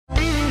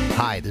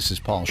Hi, this is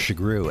Paul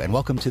Chagru, and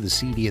welcome to the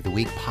CD of the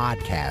Week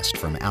podcast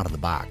from Out of the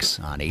Box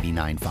on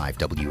 89.5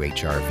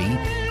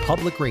 WHRV,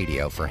 public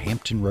radio for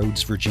Hampton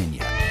Roads,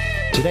 Virginia.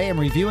 Today I'm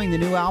reviewing the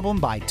new album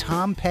by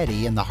Tom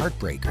Petty and the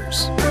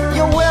Heartbreakers.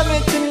 You're with me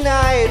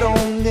tonight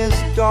on this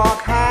dark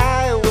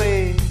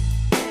highway.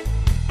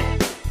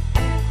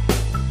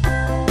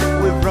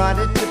 We've run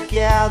it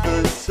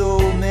together so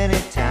many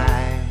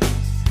times.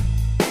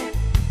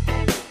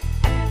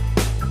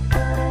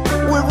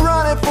 We're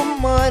running for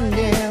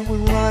money,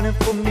 we're running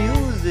for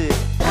music.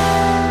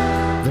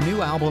 The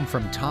new album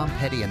from Tom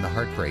Petty and the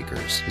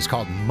Heartbreakers is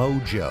called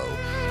Mojo.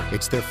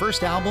 It's their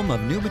first album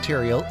of new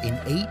material in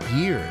 8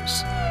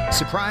 years.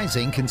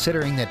 Surprising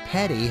considering that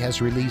Petty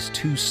has released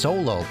 2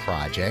 solo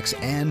projects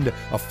and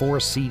a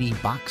 4-CD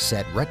box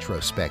set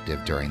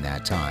retrospective during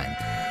that time.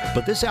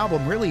 But this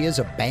album really is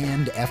a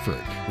band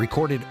effort,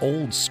 recorded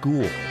old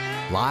school,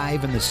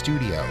 live in the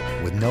studio,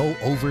 with no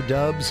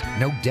overdubs,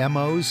 no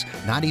demos,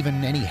 not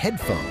even any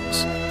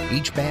headphones.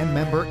 Each band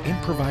member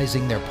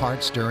improvising their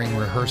parts during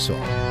rehearsal.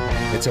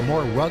 It's a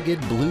more rugged,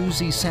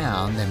 bluesy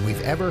sound than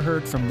we've ever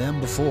heard from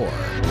them before.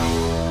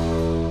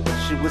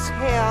 She was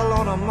hell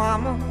on her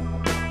mama,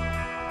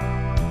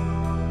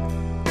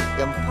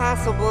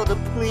 impossible to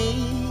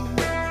please.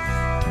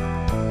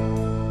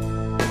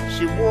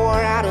 She wore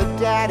out her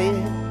daddy,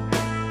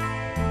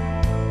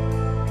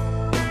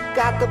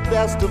 got the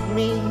best of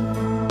me.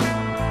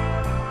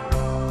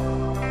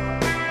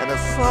 And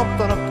there's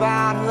something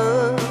about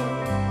her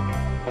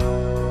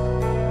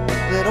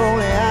that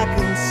only I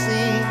can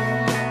see,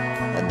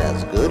 and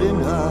that's good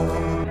enough.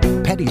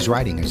 Petty's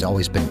writing has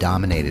always been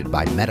dominated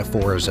by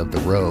metaphors of the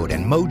road,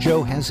 and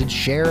Mojo has its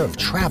share of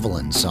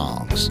traveling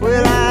songs.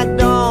 Well, I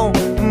don't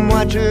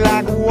much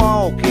like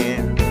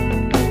walking,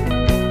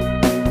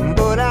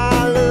 but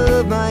I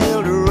love my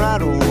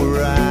Eldorado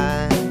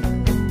ride.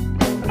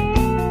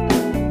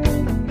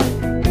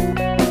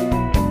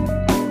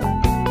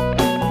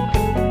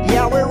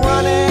 Yeah, we're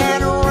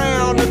running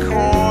around the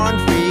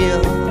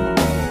cornfield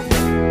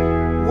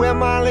with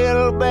my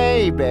little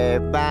baby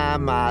by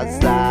my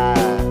side.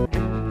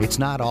 It's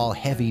not all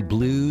heavy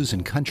blues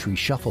and country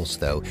shuffles,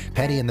 though.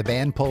 Petty and the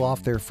band pull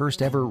off their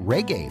first ever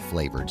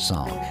reggae-flavored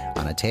song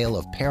on a tale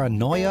of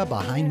paranoia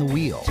behind the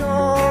wheel.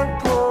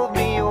 Don't pull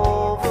me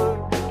over,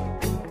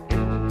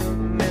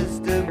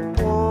 Mr.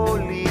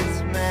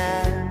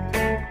 Policeman.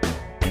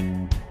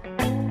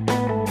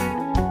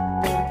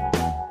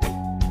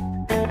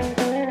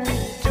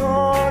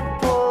 Don't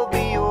pull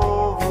me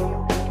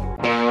over.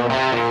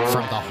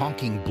 From the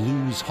honking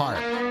blues harp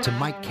to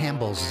Mike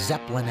Campbell's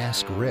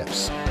Zeppelin-esque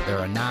riffs, there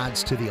are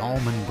nods to the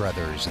Allman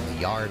Brothers and the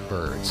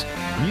Yardbirds.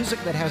 Music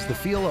that has the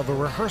feel of a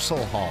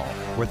rehearsal hall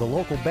where the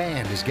local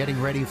band is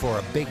getting ready for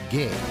a big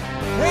gig.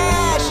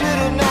 I should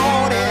have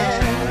known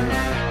it.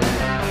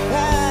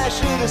 I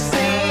should have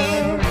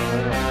seen.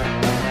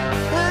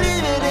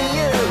 Leave it to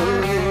you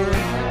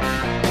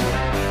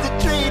to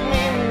treat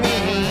me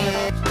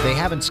mean. They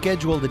haven't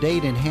scheduled a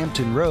date in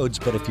Hampton Roads,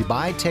 but if you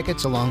buy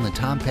tickets along the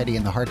Tom Petty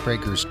and the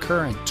Heartbreakers'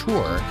 current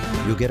tour,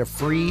 you'll get a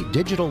free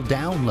digital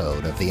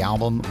download of the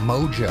album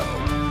Mojo.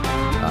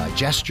 A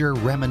gesture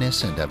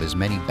reminiscent of his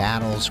many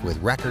battles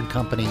with record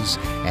companies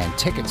and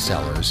ticket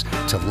sellers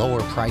to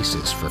lower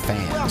prices for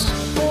fans.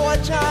 Poor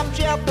Tom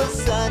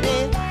Jefferson,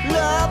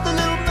 love the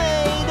little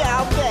maid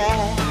out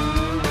there.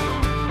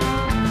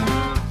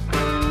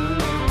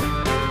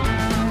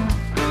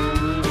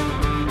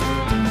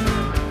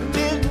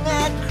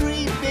 Midnight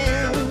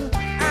creeping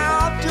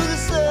out to the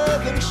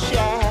southern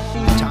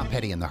shack. Tom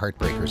Petty and the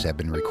Heartbreakers have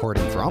been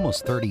recording for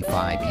almost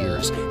 35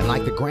 years, and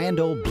like the grand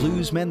old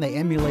bluesmen they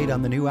emulate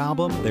on the new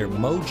album, their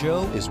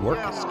mojo is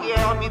working.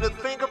 Scare me to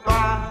think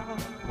about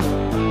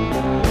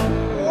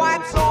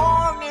what's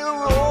on the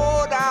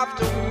road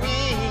after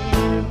me.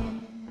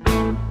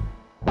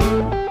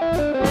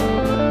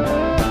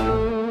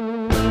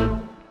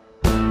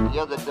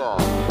 You're the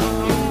dog.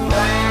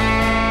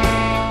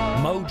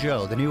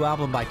 Mojo, the new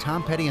album by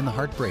Tom Petty and the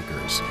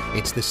Heartbreakers.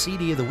 It's the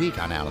CD of the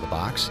week on Out of the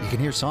Box. You can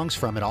hear songs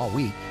from it all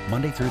week,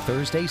 Monday through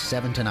Thursday,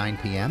 7 to 9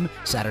 p.m.,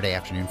 Saturday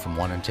afternoon from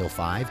 1 until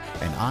 5,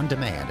 and on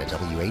demand at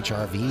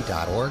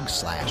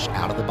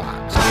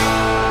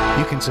whrv.org/outofthebox.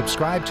 You can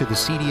subscribe to the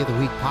CD of the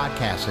Week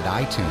podcast at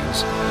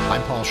iTunes.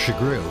 I'm Paul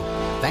Chagru.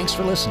 Thanks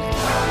for listening.